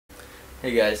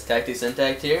Hey guys, Tactics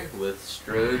Intact here with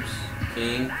Strobes,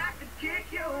 King.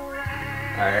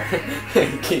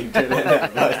 Alright, King, turn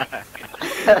that down,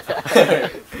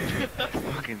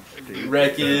 Fucking stupid.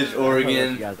 Wreckage,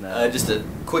 Oregon. You guys know. Just a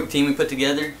quick team we put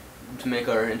together to make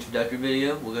our introductory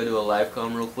video. We'll go to a live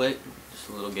comm real quick, just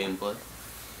a little gameplay.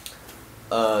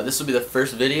 This will be the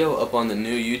first video up on the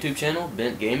new YouTube channel,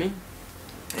 Bent Gaming.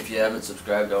 If you haven't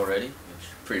subscribed already, which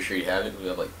I'm pretty sure you haven't, we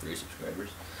have like 3 subscribers.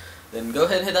 Then go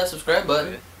ahead and hit that subscribe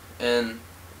button and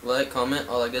like, comment,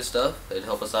 all that good stuff. It'd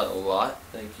help us out a lot.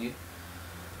 Thank you.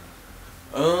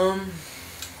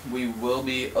 We will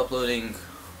be uploading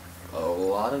a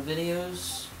lot of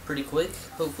videos pretty quick,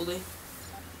 hopefully.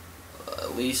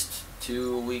 At least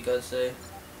 2 a week, I'd say.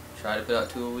 Try to put out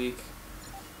 2 a week.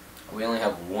 We only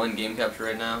have 1 game capture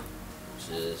right now, which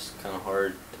is kind of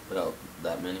hard to put out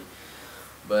that many.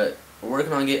 But we're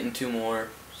working on getting 2 more,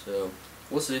 so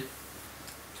we'll see.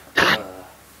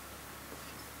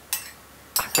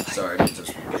 Sorry, I need some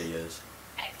videos.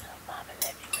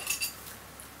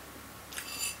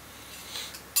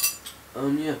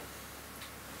 Yeah.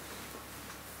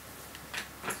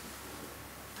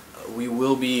 We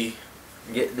will be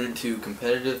getting into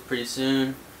competitive pretty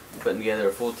soon, putting together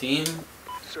a full team,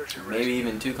 maybe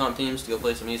even 2 comp teams to go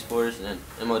play some esports and then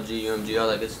MLG, UMG, all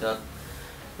that good stuff.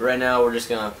 But right now we're just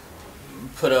gonna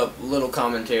put up little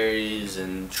commentaries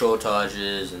and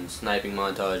troltages and sniping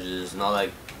montages and all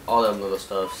that little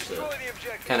stuff to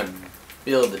kind of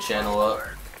build the channel up.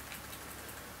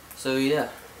 So yeah,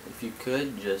 if you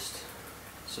could just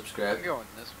subscribe. We're going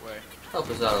this way. Help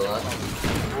us out a lot.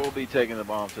 We'll be taking the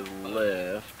bomb to the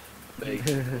left.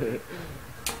 Good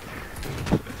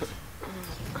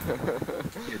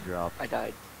drop. I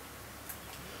died.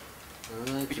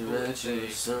 I like to write you a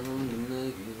song to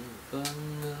make you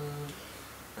find out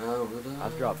how would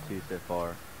I've dropped 2 so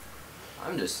far.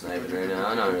 I'm just sniping right now.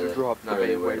 I'm not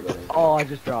really worried about it. Oh, I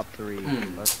just dropped 3.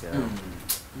 Let's go.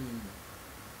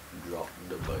 Drop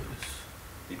the base.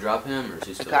 You drop him or is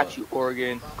he I still got up? you,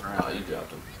 Oregon. Oh, you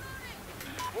dropped him.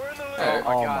 Oh my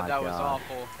Oh god, my that was God.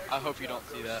 awful. I hope you don't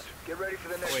see that.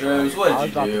 Strobes, what I was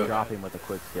did about you to do? drop him with a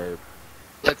quick scope.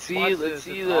 Let's see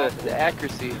the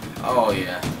accuracy. Oh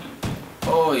yeah.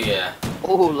 Oh yeah.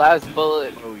 Oh, last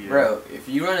bullet. Oh yeah. Bro, if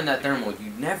you run in that thermal,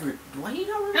 you never. Why you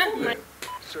not running over it?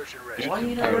 Why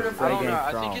you not running I for don't it? know, I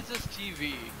strong. think it's this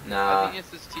TV. Nah. I think it's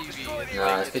this TV.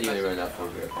 Nah, it's because you only run that for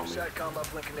grip on me.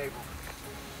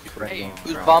 Hey,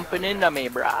 who's bumping into me,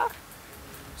 brah? No,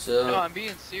 So, I'm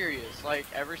being serious. Like,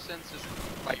 ever since this,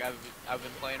 like, I've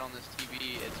been playing on this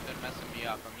TV, it's been messing me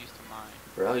up. I'm used to mine.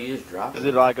 bro, you just dropped Is it.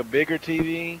 it like a bigger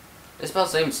TV? It's about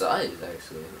the same size,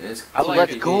 actually. And it's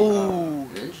Let's clear go.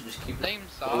 TV. Man, you should just keep it. Same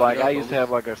size. Like I used to have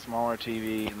like a smaller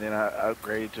TV, and then I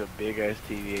upgraded to a big ass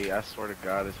TV. I swear to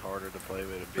God, it's harder to play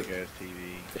with a big ass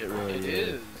TV. It really It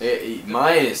is. is.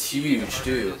 Mine is huge,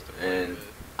 too. And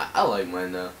I like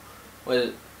mine, though. What is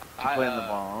it? playing the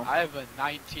bomb. I have a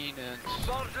 19-inch.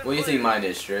 What do you think mine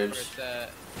is, Stribs?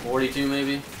 42,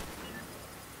 maybe?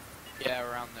 Yeah,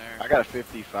 around there. I got a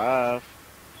 55.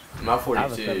 My I have a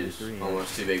 42 is 73, yeah.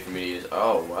 almost too big for me to use.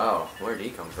 Oh, wow. Where did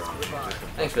he come from?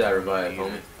 Thanks for that revive,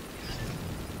 homie.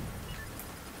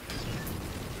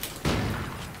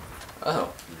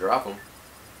 Oh, drop him.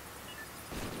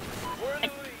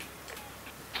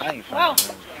 I ain't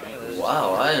finding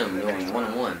Wow, I am going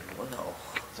 1-1. Wow,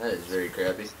 that is very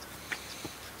crappy.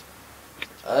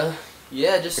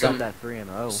 Yeah, just Got some that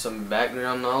 3-0. some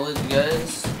background knowledge,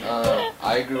 guys.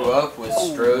 I grew up with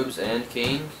Strobes and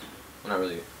King. Well, not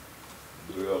really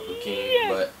grew up with King,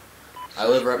 but I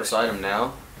live right beside him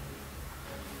now.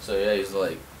 So yeah, he's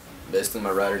like basically my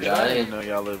ride or I die. didn't know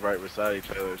y'all live right beside each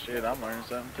other. Shit, I'm learning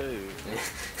something too.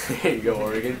 There you go,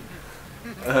 Oregon.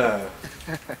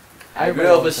 I grew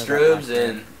up with Strobes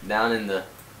and down in the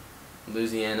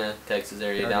Louisiana, Texas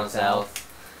area, down south.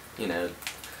 You know,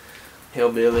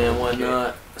 hillbilly and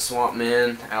whatnot, swamp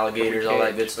men, alligators, all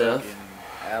that good stuff.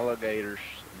 Fucking alligators.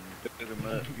 Pick 'em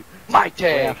up. My We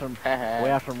take.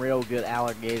 have some real good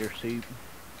alligator soup.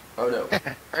 Oh no.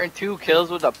 Earned 2 kills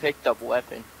with a picked up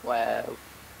weapon. Wow.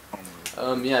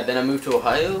 Yeah, then I moved to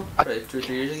Ohio probably 2 or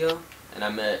 3 years ago, and I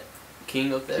met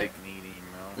King up there. Sick needy,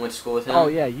 bro. Went to school with him. Oh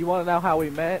yeah, you want to know how we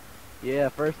met? Yeah,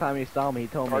 first time he saw me, he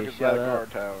told me to Parking shut by the car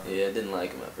up. tower. Yeah, I didn't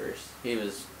like him at first. He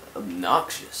was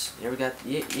obnoxious. You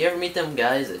ever meet them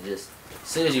guys that just, as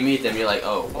soon as you meet them, you're like,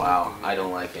 oh wow, I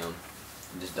don't like him.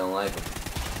 You just don't like him.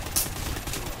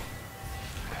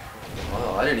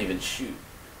 Wow, I didn't even shoot.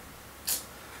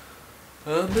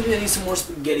 Maybe I need some more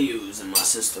SpaghettiOs in my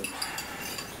system.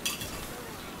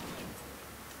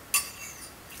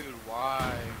 Dude,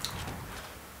 why?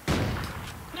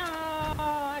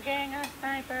 No, gang a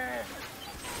sniper.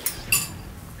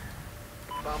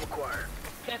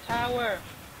 Get tower.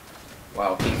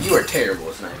 Wow, Pink, you are terrible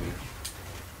at sniping.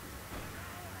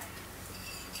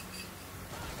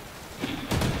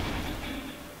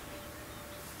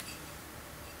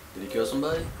 Did he kill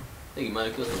somebody? I think he might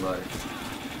have killed somebody.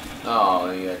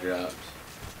 Oh, he got dropped.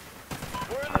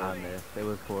 I missed. It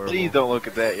was horrible. Please don't look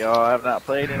at that, y'all. I have not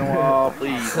played in a while.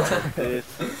 Please don't look at this.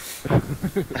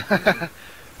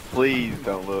 Please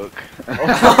don't look.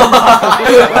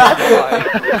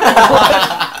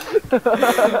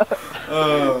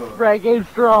 Oh. Frank game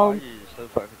strong. You're so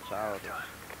fucking childish.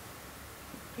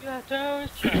 You got toes.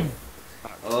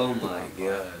 Oh my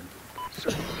god.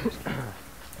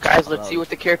 Guys, let's see what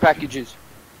the care package is.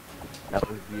 That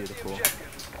was beautiful.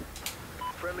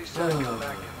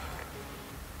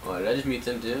 Oh, did I just mute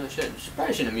them too?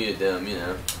 Probably shouldn't have muted them, you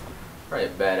know. Probably a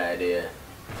bad idea.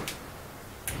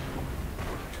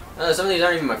 Some of these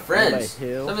aren't even my friends.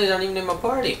 Some of these aren't even in my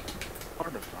party.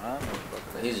 Hard to find.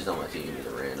 He's just on my team, he's a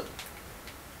random.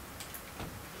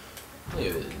 Look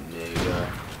at this nigga.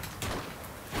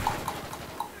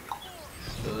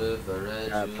 So if I read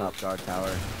Guy you- top guard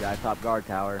tower. Guy top guard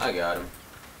tower. I got him.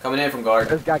 Coming in from guard.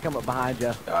 This guy come up behind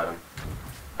you. Got him.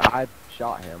 I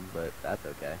shot him, but that's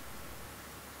okay.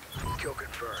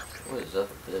 What is up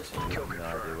with this? No idea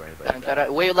where anybody's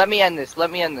at. Wait, let me end this. Let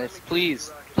me end this.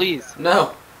 Please. Please.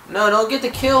 No! No, don't get the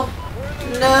kill!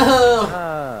 No!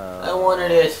 Oh, I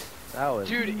wanted it. that was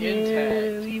Dude, really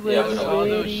Intact. Yeah, I we saw know.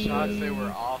 those shots, they were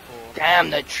awful. Damn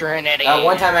the Trinity.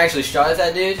 One time I actually shot at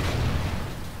that dude.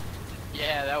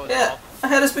 Yeah, that was Yeah, awful. I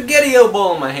had a spaghetti-o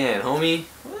bowl in my hand, homie.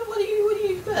 What do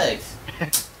you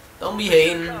expect? Don't be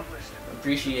hating.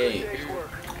 Appreciate. Dude,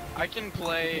 I can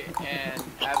play and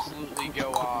absolutely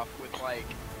go off with like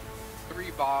 3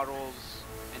 bottles,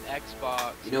 an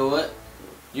Xbox. You know what?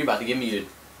 You're about to get muted.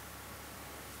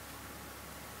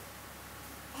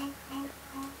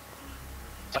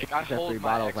 Like I Got hold 3 my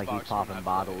bottles Xbox like he's when popping I play.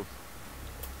 bottles.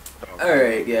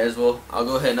 Alright guys, well, I'll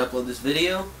go ahead and upload this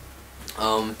video.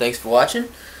 Thanks for watching.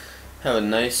 Have a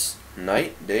nice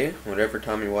night, day, whatever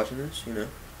time you're watching this, you know.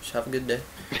 Just have a good day.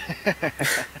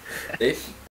 Dave?